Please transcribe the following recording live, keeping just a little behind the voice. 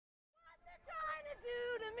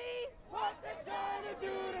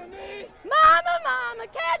mama,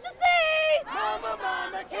 can't you see?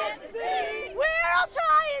 Mama, can't you see? We're all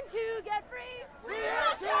trying to get free. We're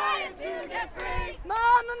all trying to get free.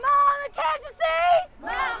 Mama, can't you see?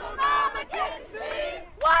 Mama, can't you see?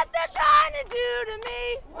 What they're trying to do to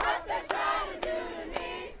me. What they're trying to do to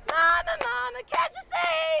me. Mama, can't you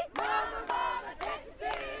see? Mama, can't you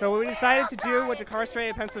see? So what we decided to do with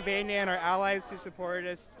Decarcerate Pennsylvania and our allies who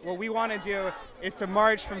supported us, what we want to do is to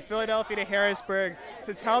march from Philadelphia to Harrisburg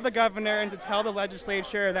to tell the governor and to tell the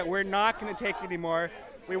legislature that we're not going to take it anymore.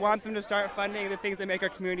 We want them to start funding the things that make our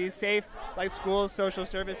communities safe, like schools, social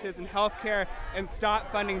services, and healthcare, and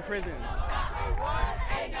stop funding prisons.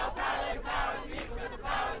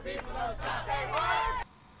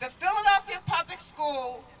 The Philadelphia Public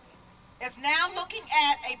School is now looking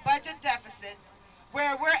at a budget deficit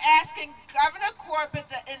where we're asking Governor Corbett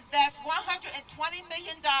to invest $120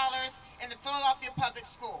 million in the Philadelphia Public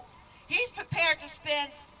Schools. He's prepared to spend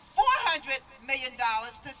 $400 million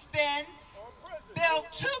to build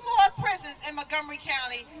 2 more prisons in Montgomery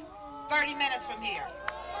County 30 minutes from here.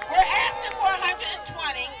 We're asking for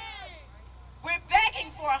 120. We're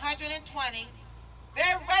begging for 120.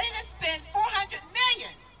 They're ready to spend $400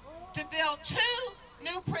 million to build 2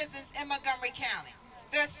 new prisons in Montgomery County.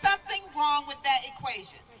 There's something wrong with that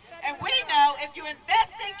equation. And we know if you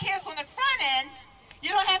invest in kids on the front end, you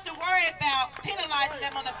don't have to worry about penalizing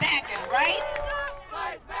them on the back end, right?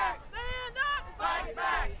 Fight back! Stand up! Fight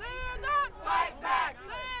back! Stand up! Fight back!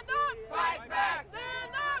 Stand up! Fight back!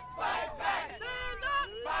 Stand up! Fight back! Stand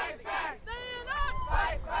up! Fight back! Stand up!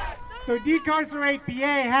 Fight back! So Decarcerate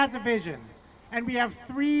PA has a vision, and we have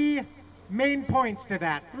 3 main points to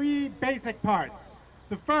that, 3 basic parts.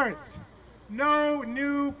 The first, no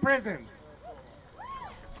new prisons.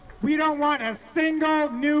 We don't want a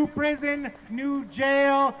single new prison, new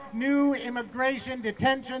jail, new immigration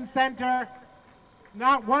detention center.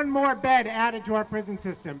 Not one more bed added to our prison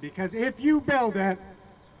system, because if you build it,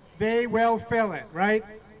 they will fill it, right?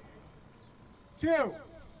 2,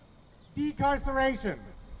 decarceration.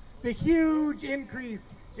 The huge increase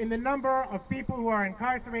in the number of people who are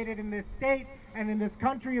incarcerated in this state and in this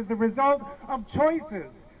country is the result of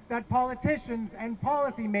choices that politicians and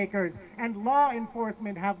policymakers and law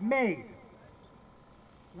enforcement have made.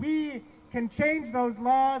 We can change those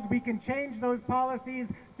laws, we can change those policies,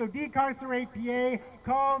 so Decarcerate PA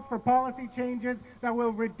calls for policy changes that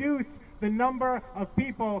will reduce the number of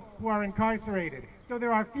people who are incarcerated. So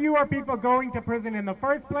there are fewer people going to prison in the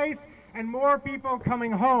first place and more people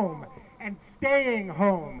coming home and staying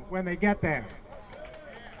home when they get there.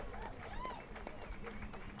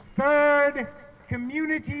 Third,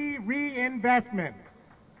 community reinvestment.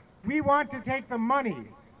 We want to take the money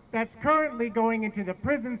that's currently going into the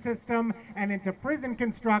prison system and into prison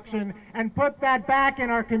construction and put that back in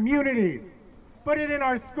our communities. Put it in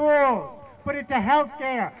our schools, put it to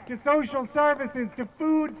healthcare, to social services, to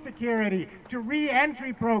food security, to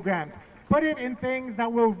re-entry programs. Put it in things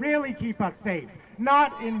that will really keep us safe,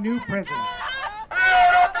 not in new prisons.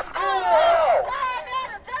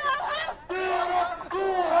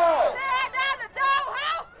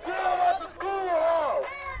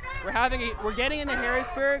 We're getting into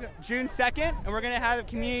Harrisburg June 2nd, and we're going to have a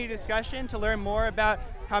community discussion to learn more about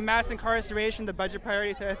how mass incarceration, the budget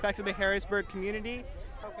priorities have affected the Harrisburg community.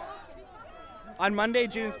 On Monday,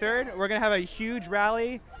 June 3rd, we're going to have a huge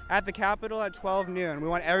rally at the Capitol at 12 noon. We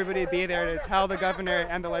want everybody to be there to tell the governor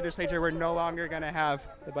and the legislature we're no longer going to have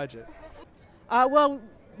the budget. Well,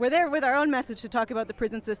 we're there with our own message to talk about the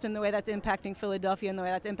prison system, the way that's impacting Philadelphia and the way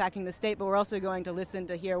that's impacting the state, but we're also going to listen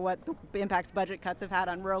to hear what the impacts budget cuts have had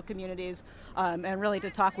on rural communities, and really to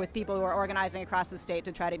talk with people who are organizing across the state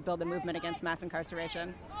to try to build a movement against mass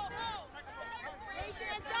incarceration. Incarceration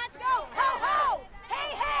has got to go! Ho, ho!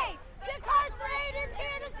 Hey, hey!